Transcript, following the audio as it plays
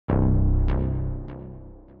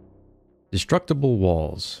Destructible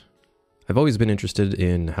walls. I've always been interested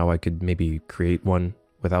in how I could maybe create one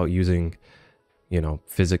without using,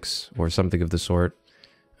 physics or something of the sort.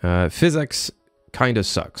 Physics kind of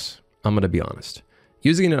sucks, I'm going to be honest.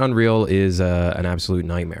 Using it in Unreal is an absolute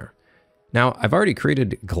nightmare. Now, I've already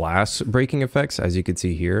created glass breaking effects, as you can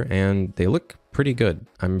see here, and they look pretty good.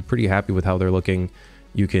 I'm pretty happy with how they're looking.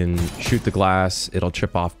 You can shoot the glass, it'll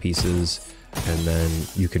chip off pieces, and then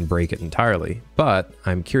you can break it entirely. But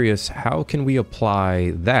I'm curious, how can we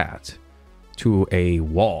apply that to a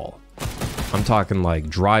wall? I'm talking like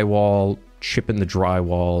drywall, chipping the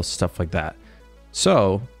drywall, stuff like that.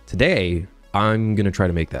 So today, I'm going to try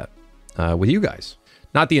to make that with you guys.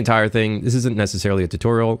 Not the entire thing. This isn't necessarily a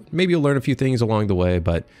tutorial. Maybe you'll learn a few things along the way,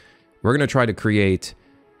 but we're going to try to create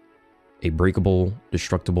a breakable,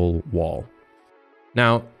 destructible wall.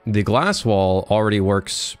 Now, the glass wall already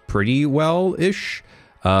works pretty well-ish.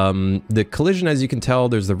 The collision, as you can tell,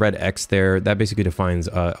 there's the red X there. That basically defines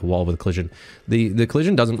a wall with a collision. The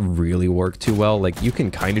collision doesn't really work too well. Like, you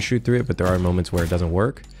can kind of shoot through it, but there are moments where it doesn't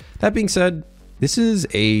work. That being said, this is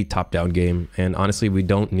a top-down game, and honestly, we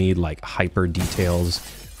don't need like hyper details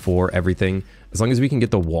for everything. As long as we can get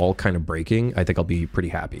the wall kind of breaking, I think I'll be pretty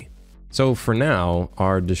happy. So for now,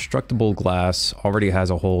 our destructible glass already has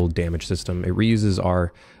a whole damage system. It reuses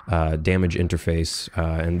our damage interface,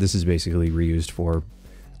 and this is basically reused for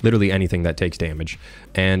literally anything that takes damage.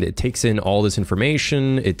 And it takes in all this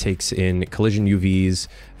information, it takes in collision UVs,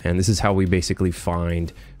 and this is how we basically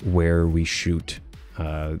find where we shoot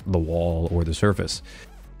the wall or the surface.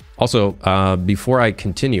 Also, before I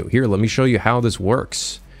continue, here, let me show you how this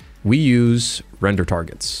works. We use render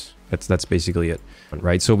targets. That's basically it,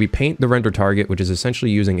 right? So we paint the render target, which is essentially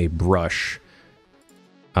using a brush,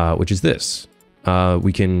 which is this.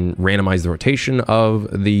 We can randomize the rotation of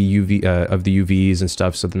the UVs and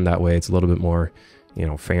stuff, so then that way it's a little bit more,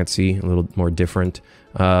 fancy, a little more different.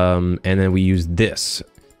 And then we use this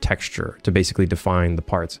texture to basically define the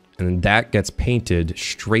parts, and that gets painted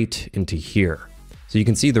straight into here. So you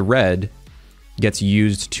can see the red gets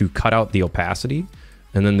used to cut out the opacity,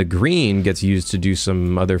 and then the green gets used to do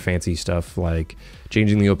some other fancy stuff like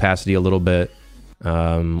changing the opacity a little bit.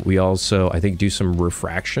 We also, I think, do some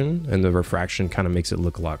refraction, and the refraction kind of makes it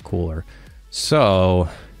look a lot cooler. So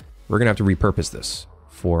we're gonna have to repurpose this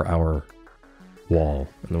for our wall,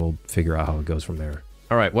 and then we'll figure out how it goes from there.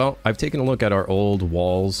 All right, well, I've taken a look at our old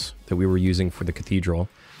walls that we were using for the cathedral,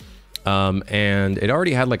 and it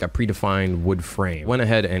already had like a predefined wood frame. Went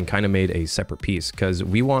ahead and kind of made a separate piece because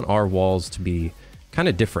we want our walls to be kind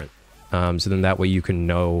of different. So then that way you can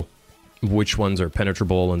know which ones are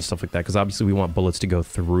penetrable and stuff like that, because obviously we want bullets to go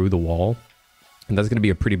through the wall, and that's going to be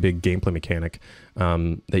a pretty big gameplay mechanic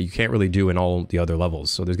that you can't really do in all the other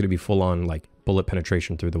levels. So there's going to be full-on like bullet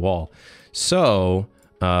penetration through the wall. So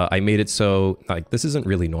I made it so like this isn't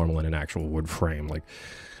really normal in an actual wood frame. Like,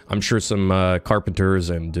 I'm sure some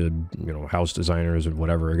carpenters and house designers and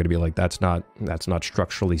whatever are going to be like, that's not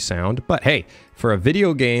structurally sound. But hey, for a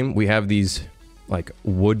video game, we have these like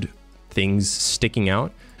wood things sticking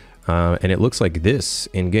out, and it looks like this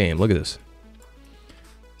in game. Look at this.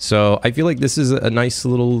 So I feel like this is a nice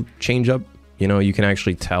little change up. You can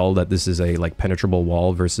actually tell that this is a like penetrable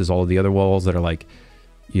wall versus all of the other walls that are like,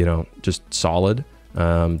 just solid.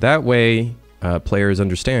 That way, players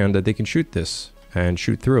understand that they can shoot this and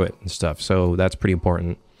shoot through it and stuff. So that's pretty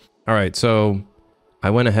important. All right, so I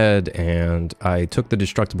went ahead and I took the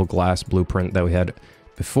destructible glass blueprint that we had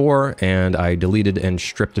before, and I deleted and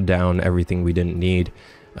stripped down everything we didn't need.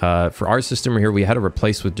 For our system here, we had to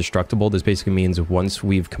replace with destructible. This basically means once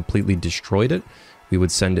we've completely destroyed it, we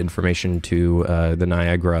would send information to the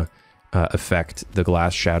Niagara effect, the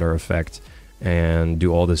glass shatter effect, and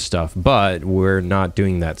do all this stuff. But we're not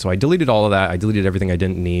doing that. So I deleted all of that. I deleted everything I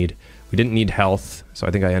didn't need. We didn't need health, so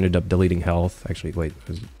I think I ended up deleting health. Actually, wait,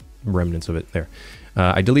 there's remnants of it there.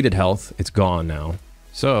 I deleted health. It's gone now.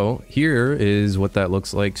 So here is what that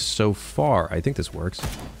looks like so far. I think this works.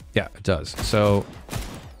 Yeah, it does. So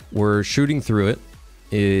we're shooting through it.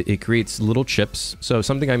 It creates little chips. So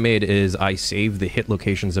something I made is I save the hit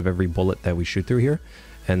locations of every bullet that we shoot through here.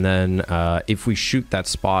 And then if we shoot that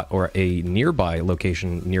spot or a nearby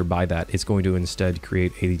location nearby that, it's going to instead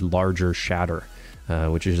create a larger shatter,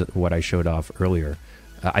 which is what I showed off earlier.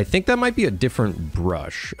 I think that might be a different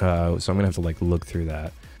brush, so I'm gonna have to like look through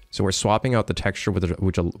that. So we're swapping out the texture with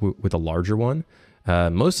a larger one.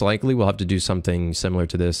 Most likely we'll have to do something similar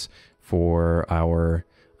to this for our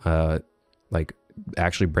like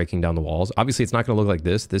actually breaking down the walls. Obviously it's not going to look like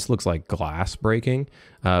this. This looks like glass breaking.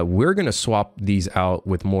 We're going to swap these out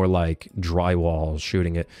with more like drywall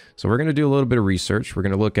shooting it. So we're going to do a little bit of research. We're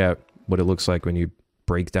going to look at what it looks like when you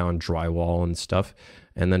break down drywall and stuff.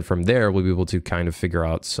 And then from there, we'll be able to kind of figure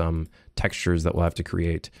out some textures that we'll have to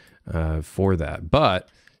create for that. But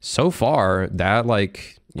so far, that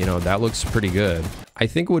that looks pretty good. I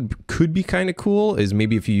think what could be kind of cool is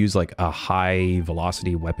maybe if you use like a high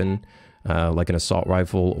velocity weapon, like an assault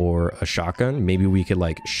rifle or a shotgun, maybe we could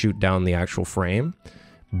like shoot down the actual frame.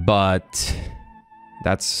 But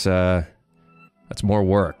that's more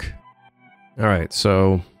work. All right,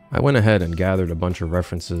 so I went ahead and gathered a bunch of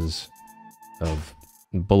references of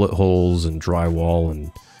bullet holes and drywall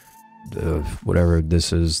and whatever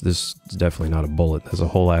this is. This is definitely not a bullet. That's a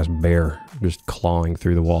whole ass bear just clawing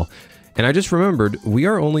through the wall. And I just remembered we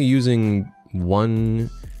are only using one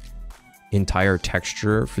entire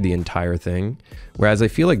texture for the entire thing, whereas I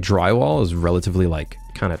feel like drywall is relatively like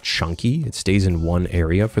kind of chunky. It stays in one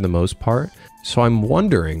area for the most part. So I'm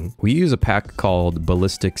wondering, we use a pack called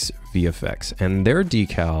Ballistics VFX, and their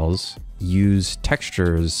decals use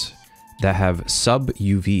textures that have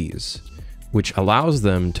sub-UVs, which allows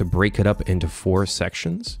them to break it up into 4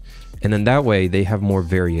 sections. And then that way they have more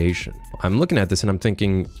variation. I'm looking at this and I'm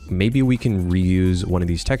thinking maybe we can reuse one of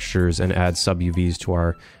these textures and add sub-UVs to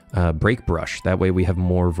our break brush. That way we have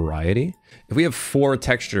more variety. If we have 4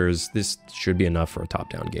 textures, this should be enough for a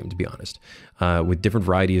top-down game, to be honest, with different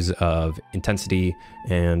varieties of intensity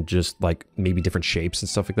and just like maybe different shapes and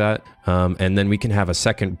stuff like that. And then we can have a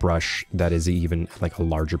second brush that is even like a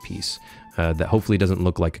larger piece that hopefully doesn't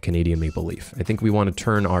look like a Canadian maple leaf. I think we want to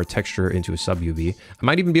turn our texture into a sub-UV. I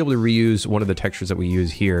might even be able to reuse one of the textures that we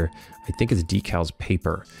use here. I think it's decals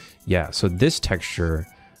paper. Yeah, so this texture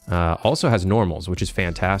also has normals, which is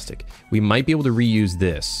fantastic. We might be able to reuse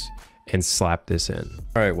this and slap this in.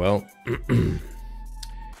 All right, well,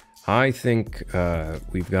 I think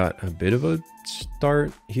we've got a bit of a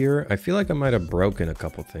start here. I feel like I might have broken a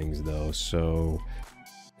couple things though, so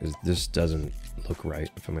this doesn't look right,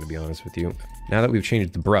 if I'm going to be honest with you. Now that we've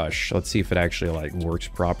changed the brush, let's see if it actually like works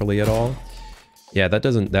properly at all. Yeah, that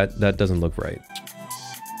doesn't look right.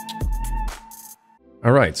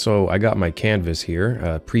 All right, so I got my canvas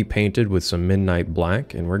here, pre-painted with some midnight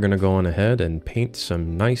black, and we're gonna go on ahead and paint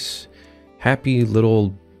some nice, happy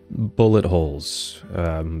little bullet holes.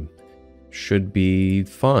 Should be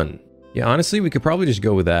fun. Yeah, honestly, we could probably just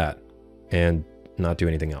go with that and not do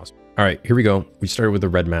anything else. All right, here we go. We started with the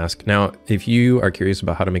red mask. Now, if you are curious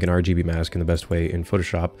about how to make an RGB mask in the best way in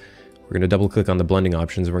Photoshop, we're gonna double click on the blending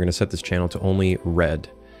options, and we're gonna set this channel to only red.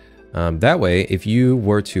 That way, if you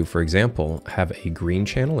were to, for example, have a green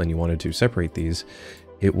channel and you wanted to separate these,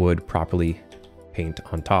 it would properly paint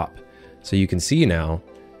on top. So you can see now,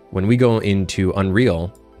 when we go into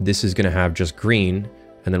Unreal, this is going to have just green,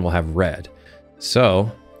 and then we'll have red. So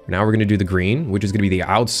now we're going to do the green, which is going to be the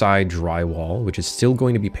outside drywall, which is still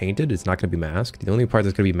going to be painted. It's not going to be masked. The only part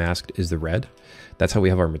that's going to be masked is the red. That's how we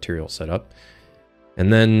have our material set up.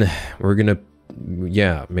 And then we're going to,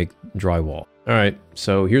 yeah, make drywall. All right,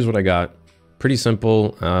 so here's what I got. Pretty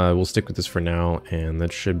simple. We'll stick with this for now, and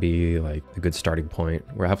that should be like a good starting point.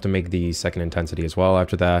 We'll have to make the second intensity as well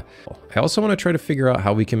after that. I also want to try to figure out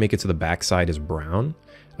how we can make it so the backside is brown.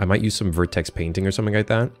 I might use some vertex painting or something like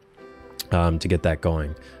that to get that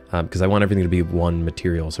going, because I want everything to be one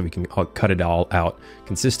material so we can cut it all out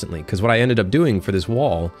consistently. Because what I ended up doing for this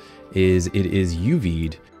wall is it is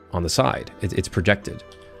UV'd on the side. It's projected.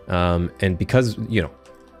 And because, you know,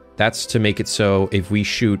 that's to make it so if we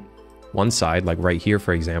shoot one side, like right here,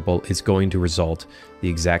 for example, it's going to result the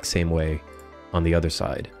exact same way on the other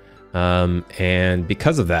side. And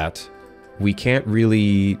because of that, we can't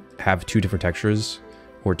really have 2 different textures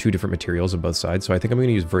or 2 different materials on both sides. So I think I'm going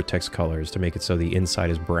to use vertex colors to make it so the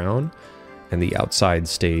inside is brown and the outside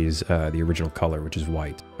stays the original color, which is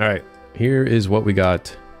white. All right, here is what we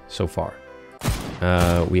got so far.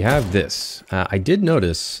 We have this. I did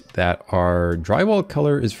notice that our drywall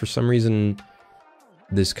color is for some reason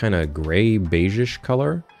this kind of gray beigeish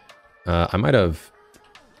color. I might have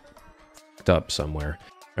fucked up somewhere.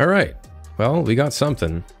 All right, well, we got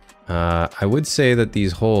something. I would say that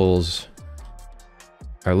these holes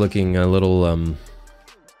are looking a little,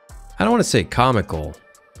 I don't want to say comical,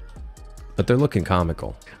 but they're looking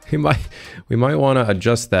comical. We might want to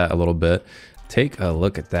adjust that a little bit. Take a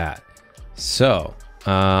look at that. So,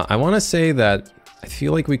 I want to say that I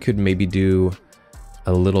feel like we could maybe do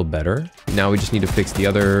a little better. Now we just need to fix the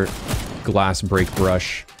other glass break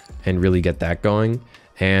brush and really get that going.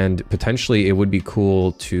 And potentially it would be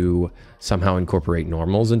cool to somehow incorporate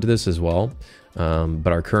normals into this as well. But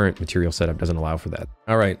our current material setup doesn't allow for that.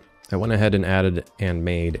 All right, I went ahead and added and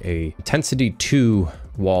made a intensity 2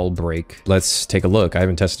 wall break. Let's take a look. I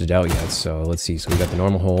haven't tested it out yet, so let's see. So we got the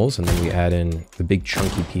normal holes, and then we add in the big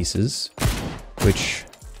chunky pieces. which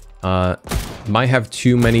might have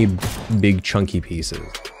too many big chunky pieces.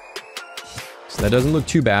 So that doesn't look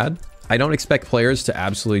too bad. I don't expect players to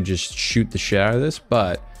absolutely just shoot the shit out of this,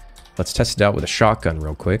 but let's test it out with a shotgun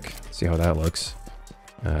real quick. See how that looks.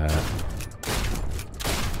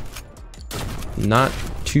 Not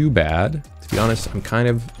too bad. To be honest, I'm kind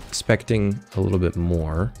of expecting a little bit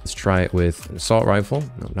more. Let's try it with an assault rifle.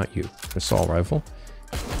 No, not you. An assault rifle.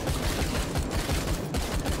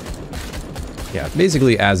 Yeah,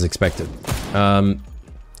 basically as expected.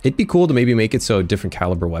 It'd be cool to maybe make it so different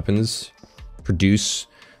caliber weapons produce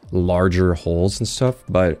larger holes and stuff,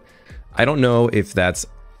 but I don't know if that's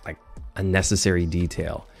like a necessary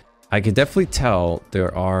detail. I could definitely tell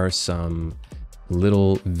there are some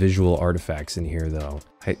little visual artifacts in here though.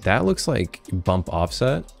 That looks like bump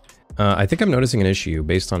offset. I think I'm noticing an issue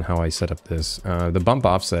based on how I set up this. The bump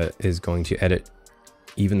offset is going to edit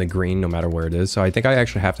even the green no matter where it is. So I think I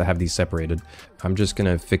actually have to have these separated. I'm just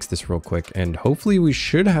gonna fix this real quick and hopefully we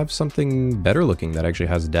should have something better looking that actually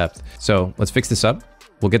has depth. So let's fix this up.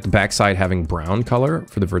 We'll get the backside having brown color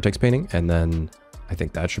for the vertex painting, and then I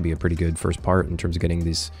think that should be a pretty good first part in terms of getting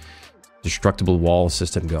this destructible wall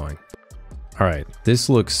system going. All right, this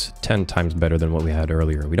looks 10 times better than what we had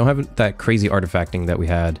earlier. We don't have that crazy artifacting that we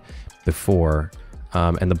had before.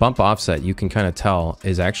 And the bump offset, you can kind of tell,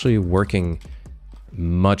 is actually working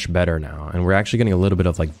much better now. And we're actually getting a little bit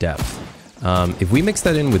of like depth. If we mix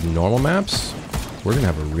that in with normal maps, we're gonna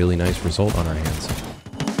have a really nice result on our hands.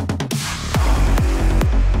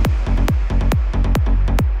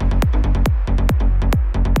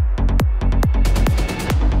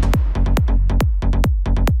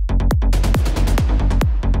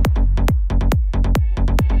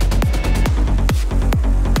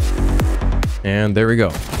 And there we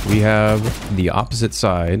go. We have the opposite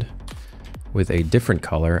side with a different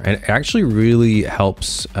color, and it actually really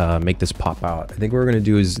helps make this pop out. I think what we're gonna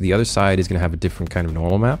do is the other side is gonna have a different kind of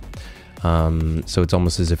normal map. So it's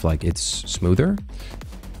almost as if like it's smoother.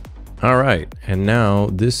 All right, and now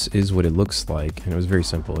this is what it looks like. And it was very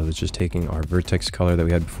simple. It was just taking our vertex color that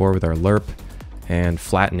we had before with our lerp and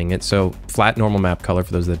flattening it. So flat normal map color,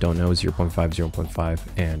 for those that don't know, is 0.5, 0.5,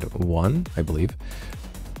 and 1, I believe.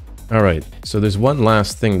 All right, so there's one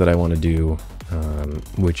last thing that I want to do,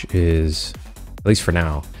 which is, at least for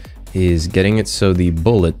now, is getting it so the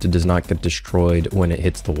bullet does not get destroyed when it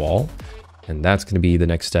hits the wall. And that's going to be the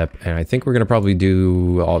next step. And I think we're going to probably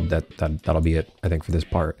do all that. That'll be it, I think, for this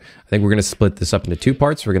part. I think we're going to split this up into 2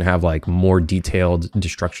 parts. We're going to have like more detailed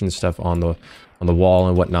destruction stuff on the wall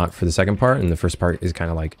and whatnot for the second part. And the first part is kind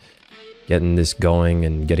of like getting this going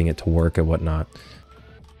and getting it to work and whatnot.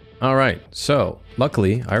 All right, so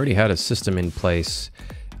luckily I already had a system in place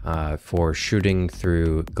for shooting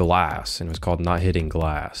through glass, and it was called not hitting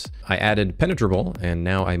glass. I added penetrable, and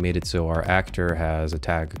now I made it so our actor has a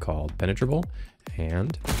tag called penetrable,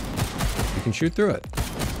 and you can shoot through it,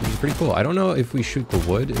 which is pretty cool. I don't know if we shoot the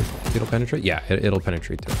wood, if it'll penetrate. Yeah, it'll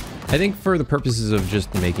penetrate through. I think for the purposes of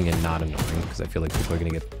just making it not annoying, because I feel like people are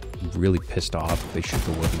gonna get really pissed off if they shoot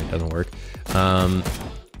the wood and it doesn't work.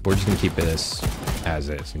 We're just gonna keep this as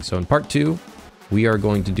is. And so in part 2, we are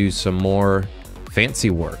going to do some more fancy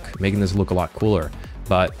work, making this look a lot cooler.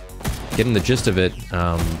 But getting the gist of it,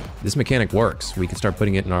 this mechanic works. We can start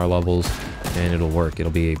putting it in our levels and it'll work.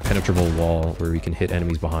 It'll be a penetrable wall where we can hit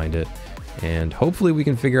enemies behind it. And hopefully we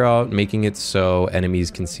can figure out making it so enemies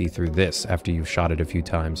can see through this after you've shot it a few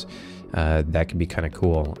times. That could be kind of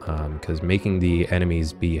cool, because making the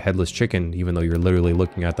enemies be headless chicken, even though you're literally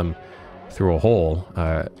looking at them through a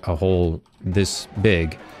hole this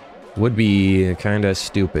big, would be kind of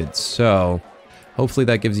stupid. So hopefully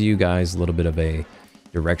that gives you guys a little bit of a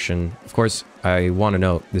direction. Of course, I want to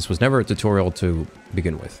note this was never a tutorial to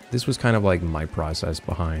begin with. This was kind of like my process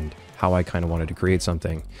behind how I kind of wanted to create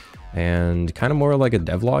something, and kind of more like a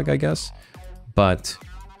devlog, I guess. But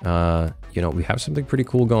you know, we have something pretty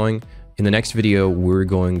cool going. In the next video, we're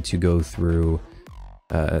going to go through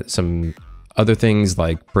some other things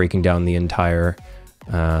like breaking down the entire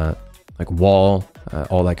like wall,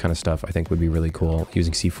 all that kind of stuff. I think would be really cool.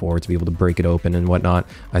 Using C4 to be able to break it open and whatnot,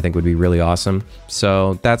 I think would be really awesome.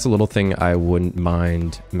 So that's a little thing I wouldn't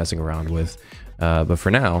mind messing around with. But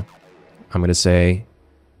for now, I'm gonna say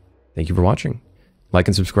thank you for watching. Like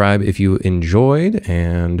and subscribe if you enjoyed,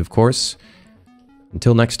 and of course,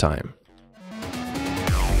 until next time.